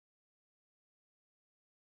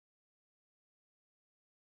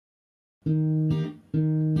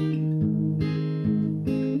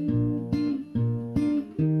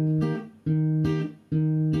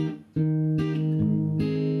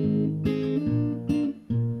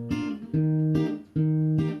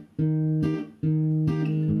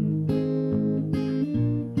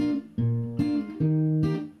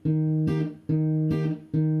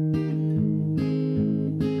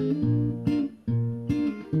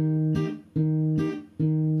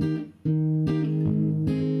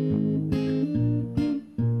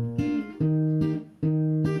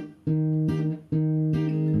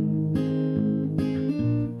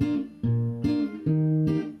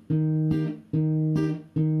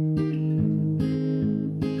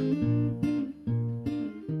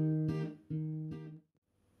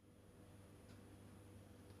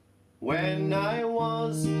When I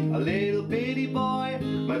was a little bitty boy,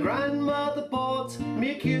 my grandmother bought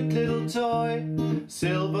me a cute little toy.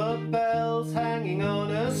 Silver bells hanging on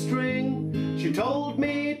a string. She told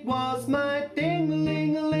me it was my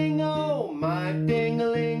ding-a-ling-a-ling. Oh, my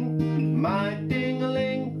ding-a-ling, my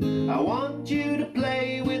ding-a-ling. I want you to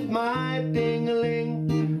play with my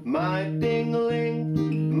ding-a-ling, my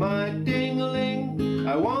ding-a-ling, my ding-a-ling.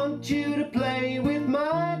 I want you to play with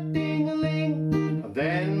my ding-a-ling.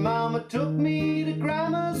 Then Mama took me to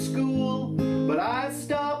grammar school, but I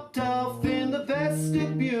stopped off in the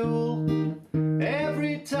vestibule.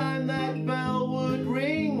 Every time that bell would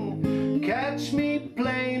ring, catch me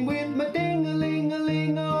playing with my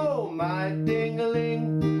ding-a-ling-a-ling. Oh, my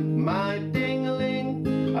ding-a-ling, my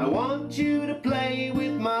ding-a-ling. I want you to play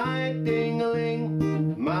with my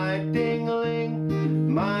ding-a-ling, my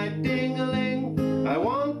ding-a-ling, my ding-a-ling. I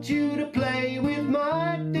want you to play with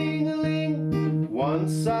my ding-a-ling.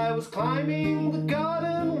 Once I was climbing the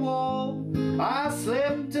garden wall, I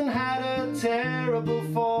slipped and had a terrible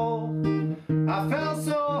fall. I fell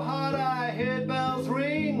so hard I heard bells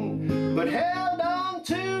ring, but held on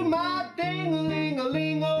to my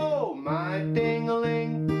ding-a-ling-a-ling. Oh, my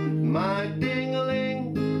ding-a-ling, my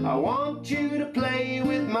ding-a-ling. I want you to play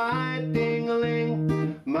with my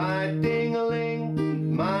ding-a-ling, my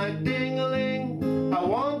ding-a-ling, my ding-a-ling. I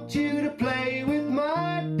want you to play with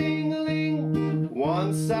my ding-a-ling.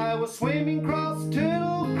 Once I was swimming across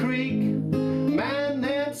Turtle Creek, man,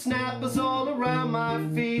 them snappers all around my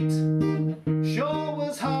feet. Sure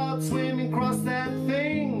was hard swimming across that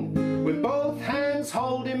thing, with both hands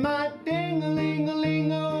holding my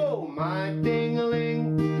ding-a-ling-a-ling. Oh, my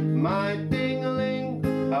ding-a-ling, my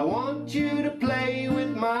ding-a-ling. I want you to play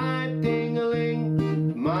with my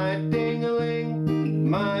ding-a-ling, my ding-a-ling,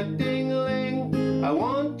 my ding-a-ling. I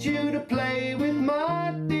want you to play with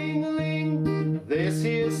my ding-a-ling. This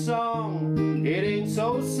here song, it ain't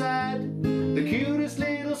so sad, the cutest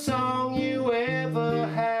little song you ever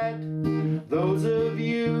had. Those of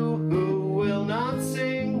you who will not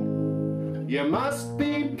sing, you must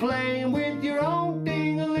be playing with your own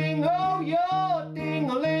ding-a-ling. Oh, your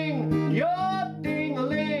ding-a-ling, your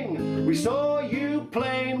ding-a-ling. We saw you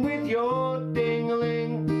playing with your ding-a-ling.